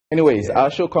Anyways, our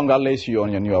show congratulates you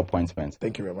on your new appointment.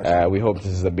 Thank you very much. We hope this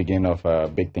is the beginning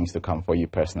of big things to come for you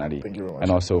personally. Thank you very much.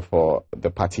 And also for the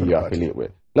party you affiliate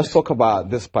with. Let's talk about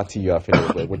this party you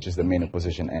affiliate with, which is the main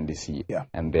opposition, NDC,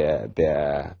 and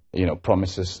their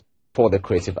promises for the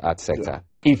creative arts sector,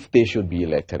 if they should be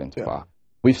elected into power.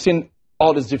 We've seen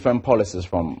all these different policies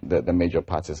from the major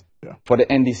parties. For the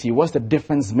NDC, what's the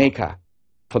difference maker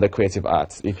for the creative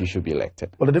arts if you should be elected?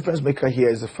 Well, the difference maker here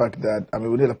is the fact that,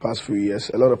 within the past few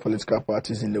years, a lot of political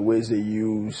parties, in the ways they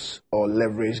use or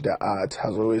leverage the arts,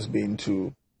 has always been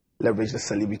to leverage the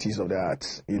celebrities of the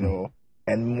arts,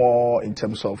 and more in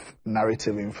terms of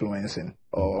narrative influencing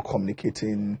or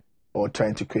communicating or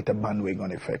trying to create a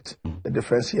bandwagon effect. The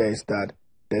difference here is that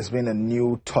there's been a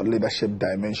new thought leadership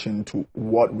dimension to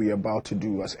what we're about to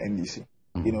do as NDC.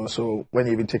 So when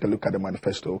you even take a look at the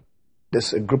manifesto,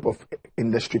 there's a group of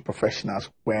industry professionals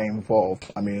were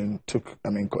involved. Took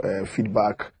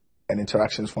feedback and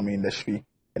interactions from the industry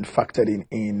and factored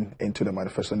into the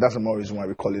manifesto. And that's the more reason why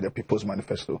we call it a People's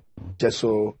Manifesto, just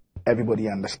so everybody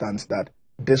understands that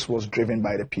this was driven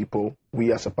by the people.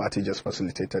 We as a party just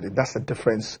facilitated it. That's the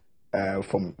difference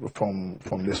from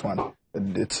this one.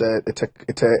 It's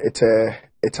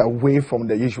away from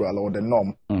the usual or the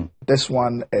norm. This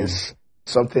one is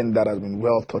something that has been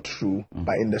well thought through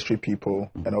by industry people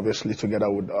and obviously together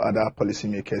with other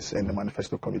policymakers and the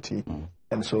manifesto committee.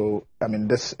 And so,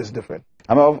 this is different.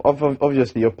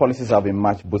 Obviously, your policies have been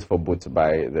matched boot for boot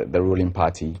by the ruling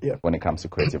party when it comes to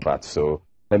creative arts. So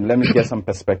let me get some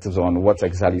perspectives on what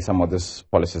exactly some of these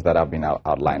policies that have been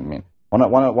outlined mean.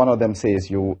 One of them says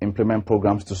you implement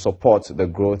programs to support the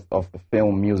growth of the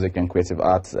film, music, and creative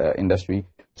arts industry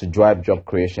to drive job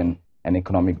creation and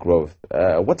economic growth.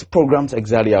 What programs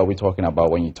exactly are we talking about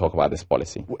when you talk about this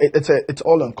policy? It's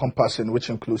all encompassing, which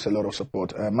includes a lot of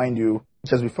support. Mind you,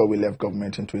 just before we left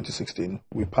government in 2016,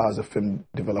 we passed a film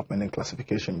development and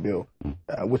classification bill,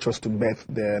 which was to birth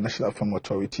the National Film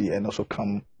Authority and also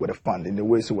come with a fund in the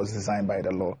ways it was designed by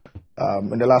the law.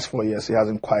 In the last 4 years, it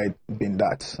hasn't quite been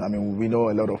that. We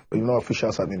know a lot of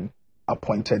officials have been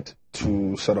appointed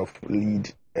to sort of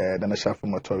lead the National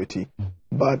Film Authority,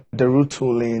 but the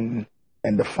retooling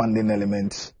and the funding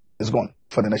element is gone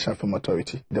for the National Film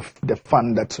Authority. The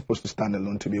fund that's supposed to stand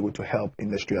alone to be able to help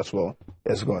industry as well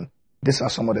is gone. These are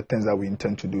some of the things that we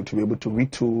intend to do to be able to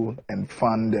retool and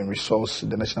fund and resource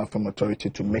the National Film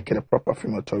Authority to make it a proper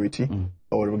film authority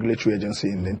or a regulatory agency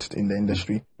in the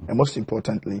industry, and most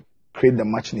importantly, create the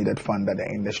much needed fund that the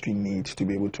industry needs to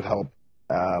be able to help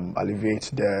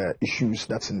alleviate the issues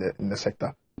that's in the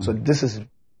sector. So this is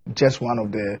just one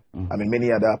of the,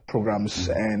 many other programs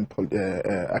and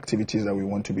activities that we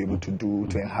want to be able to do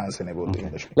to enhance and enable the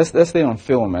industry. Let's stay on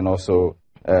film and also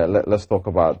let's talk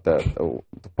about the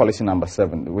policy number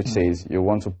 7, which says you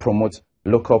want to promote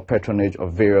local patronage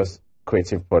of various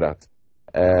creative products.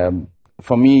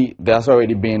 For me, there's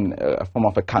already been a form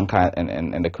of a canker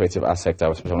in the creative arts sector,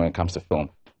 especially when it comes to film,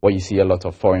 where you see a lot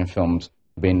of foreign films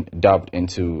being dubbed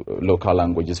into local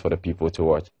languages for the people to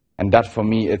watch. And that for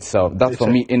me itself,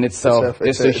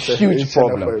 is a huge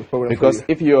problem. Because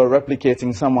if you're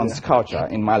replicating someone's culture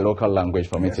in my local language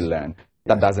for me to learn,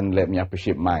 that doesn't let me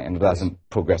appreciate mine and doesn't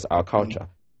progress our culture.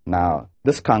 Now,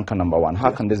 this canker, number 1,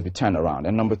 how can this be turned around?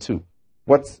 And number 2,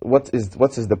 what is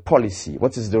the policy?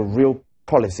 What is the real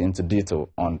policy into detail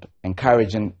on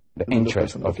encouraging the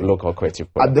interest of local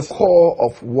creative products? At the core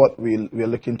of what we're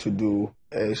looking to do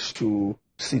is to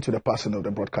see to the passing of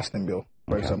the broadcasting bill,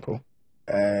 for example.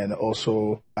 And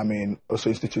also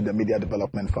institute the Media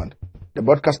Development Fund. The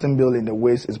broadcasting bill, in the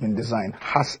ways it's been designed,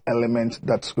 has elements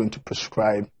that's going to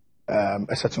prescribe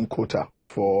a certain quota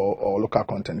for local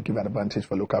content, give an advantage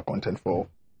for local content for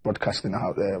broadcasting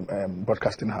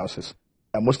houses.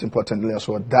 And most importantly,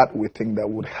 also that we think that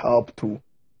would help to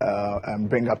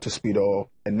bring up to speed or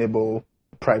enable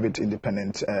private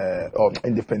independent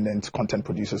content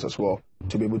producers as well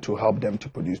to be able to help them to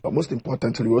produce. But most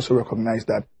importantly, we also recognize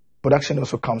that production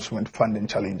also comes with funding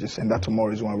challenges, and that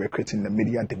tomorrow is when we're creating the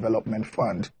Media Development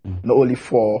Fund, not only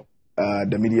for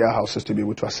the media houses to be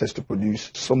able to access to produce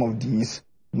some of these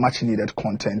much needed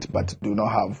content, but do not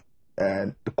have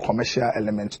the commercial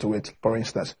elements to it. For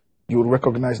instance, you would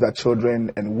recognize that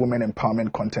children and women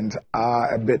empowerment content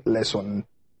are a bit less on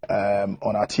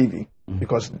our TV,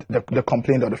 because the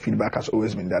complaint or the feedback has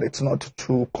always been that it's not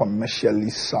too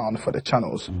commercially sound for the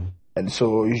channels. And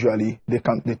so usually they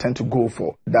tend to go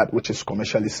for that which is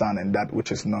commercially sound and that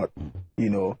which is not,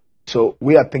 So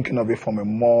we are thinking of it from a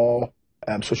more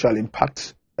social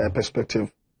impact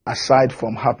perspective, aside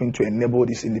from helping to enable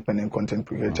these independent content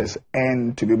creators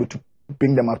and to be able to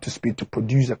bring them up to speed to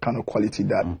produce a kind of quality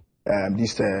that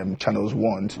these channels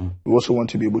want. We also want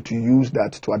to be able to use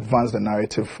that to advance the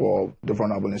narrative for the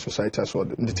vulnerable in society. So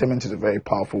entertainment is a very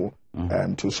powerful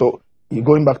tool. So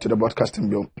going back to the broadcasting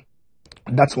bill,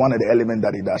 that's one of the elements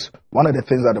that it does. One of the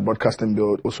things that the broadcasting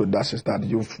bill also does is that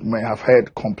you may have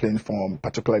heard complaints from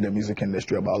particularly the music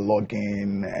industry about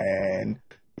logging and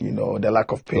the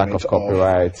lack of payment of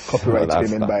copyright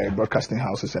payment by broadcasting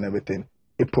houses and everything.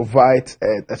 It provides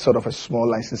a sort of a small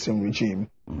licensing regime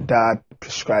that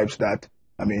prescribes that,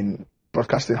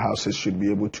 broadcasting houses should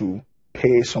be able to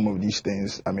pay some of these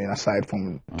things, aside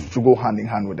from to go hand in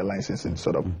hand with the licensing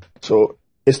sort of. So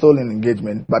it's still an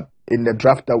engagement, but in the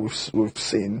draft that we've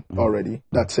seen already,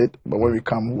 that's it. But when we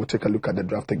come, we'll take a look at the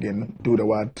draft again, do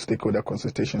the stakeholder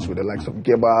consultations with the likes of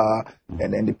GHOne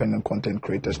and independent content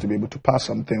creators to be able to pass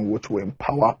something which will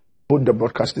empower both the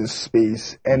broadcasting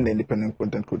space and the independent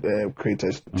content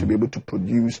creators to be able to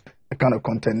produce the kind of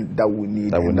content that we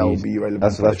need that will be relevant.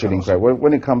 That's really incredible.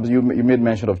 When it comes, you made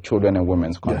mention of children and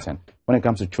women's content. Yeah. When it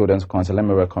comes to children's content, let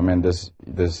me recommend this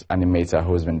animator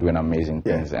who's been doing amazing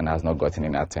things and has not gotten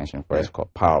any attention for it. It's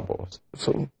called Powerballs.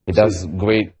 So he does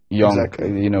great young,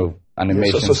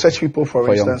 animation. So such people, for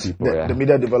instance, the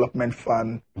Media Development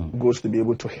Fund goes to be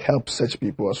able to help such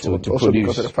people as well. Also produce,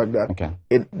 because of the fact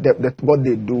that what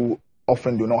they do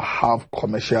often do not have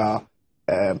commercial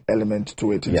element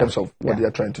to it in terms of what they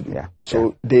are trying to do.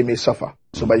 So they may suffer.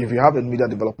 So, but if you have a Media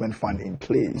Development Fund in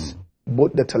place,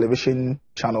 both the television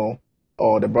channel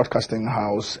or the broadcasting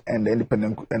house and the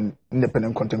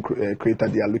independent content creator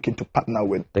they are looking to partner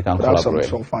with, they can collaborate.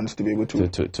 Some funds to be able to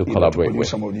collaborate produce with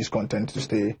some of these content to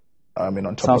stay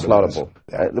on top. Sounds laudable.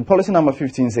 The policy number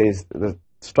 15 says the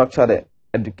structure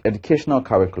the educational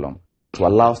curriculum to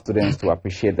allow students to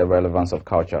appreciate the relevance of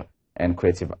culture and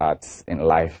creative arts in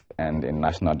life and in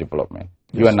national development.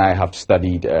 You and I have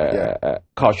studied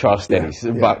cultural studies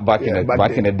back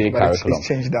in the day curriculum. It's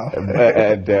changed now.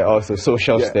 And also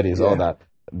social studies, all that.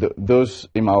 Those,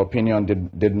 in my opinion,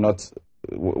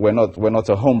 were not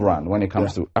a home run when it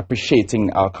comes to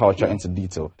appreciating our culture into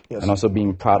detail and also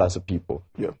being proud as a people.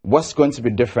 What's going to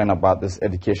be different about this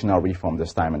educational reform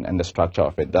this time and the structure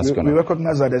of it? We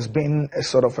recognize that there's been a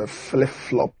sort of a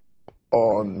flip-flop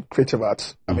on creative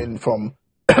arts. From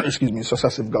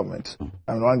successive governments.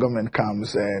 And one government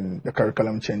comes and the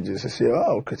curriculum changes. They say,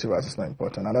 creative arts is not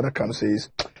important. Another comes and says,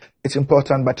 it's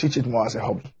important, but treat it more as a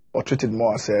hobby or treat it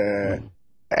more as a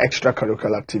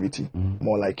extracurricular activity,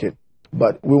 more like it.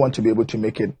 But we want to be able to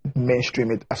make it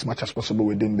mainstream it as much as possible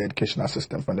within the educational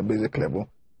system from the basic level,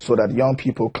 so that young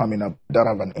people coming up that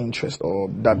have an interest or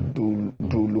that do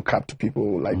look up to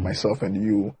people like myself and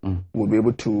you will be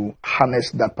able to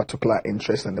harness that particular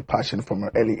interest and the passion from an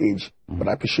early age, but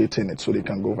appreciating it so they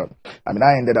can go over.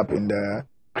 I ended up in the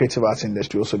creative arts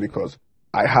industry also because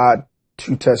I had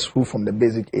tutors who from the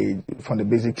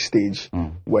basic stage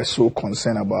were so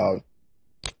concerned about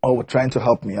were trying to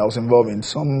help me. I was involved in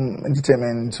some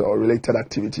entertainment or related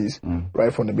activities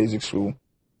right from the basic school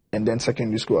and then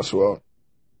secondary school as well.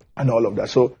 And all of that.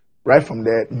 So right from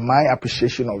there, my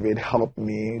appreciation of it helped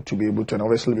me to be able to, and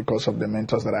obviously because of the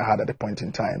mentors that I had at the point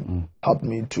in time, helped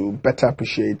me to better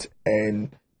appreciate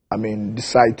and,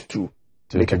 decide to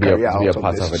make a career out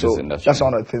of this. So that's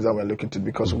one of the things that we're looking to,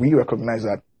 because we recognize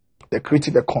that the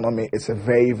creative economy is a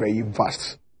very, very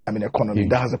vast economy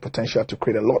that has the potential to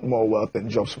create a lot more wealth and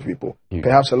jobs for people.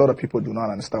 Perhaps a lot of people do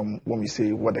not understand when we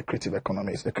say what the creative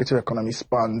economy is. The creative economy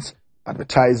spans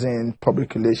advertising,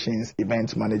 public relations,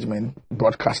 event management,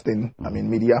 broadcasting,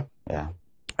 media,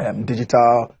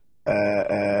 digital,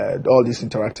 all this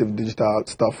interactive digital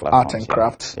stuff, art and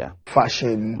crafts,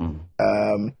 fashion.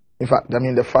 In fact,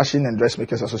 the Fashion and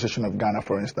Dressmakers Association of Ghana,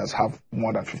 for instance, have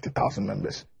more than 50,000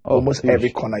 members. Almost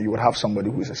every corner you would have somebody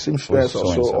who is a seamstress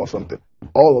or something.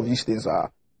 All of these things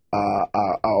are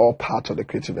all part of the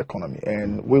creative economy,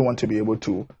 and we want to be able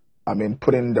to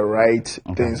put in the right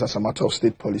things as a matter of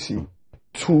state policy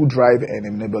to drive and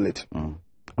enable it.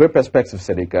 Great perspective,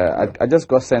 Sadiq. I just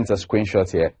got sent a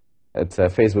screenshot here. It's a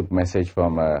Facebook message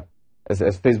from a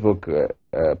Facebook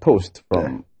post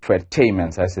from Fred Chairman.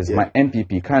 It says, my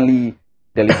MPP kindly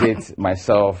delegate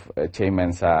myself,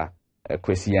 Chairman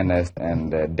Kwesi Ernest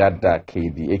and Dada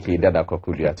KD, aka Dada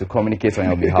Kokudia, to communicate on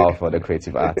your behalf for the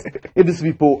creative arts. If these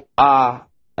people are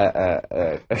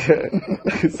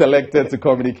selected to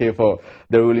communicate for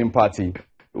the ruling party,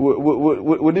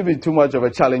 would it be too much of a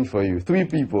challenge for you? 3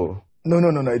 people? No,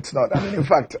 it's not. In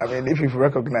fact, if you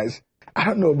recognize, I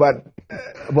don't know, but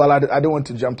I don't want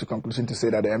to jump to conclusion to say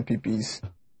that the MPPs,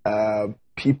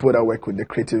 people that work with the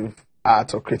creative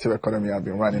arts or creative economy have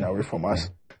been running away from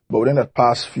us. But within the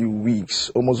past few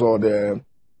weeks, almost all the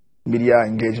media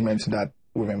engagements that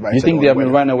we've invited. You think they have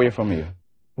been run away from you?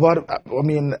 Well, I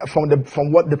mean,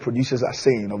 from what the producers are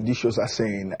saying, of these shows are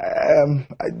saying, one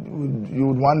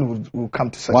would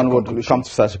come to such a conclusion. Would come to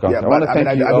such a conclusion.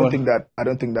 Yeah, I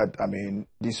don't think that. I mean,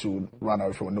 this would run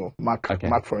away from. No, Mark,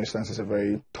 for instance, is a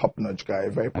very top-notch guy,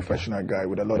 a very professional guy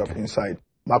with a lot of insight.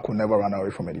 Mark will never run away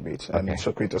from a debate, and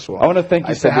Socrates as well. I want to thank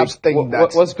you,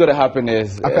 Sadiq. What's going to happen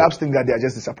is... I perhaps think that they are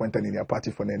just disappointed in their party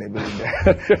for enabling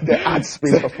the ad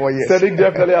space for 4 years. Sadiq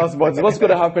definitely has, but what's going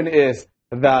to happen is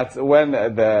that when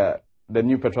the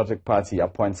new Patriotic Party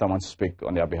appoints someone to speak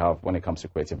on their behalf when it comes to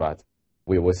creative art,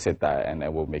 we will sit there and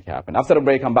we'll make it happen. After the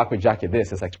break, I'm back with Jackie.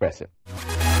 This is Xpressive.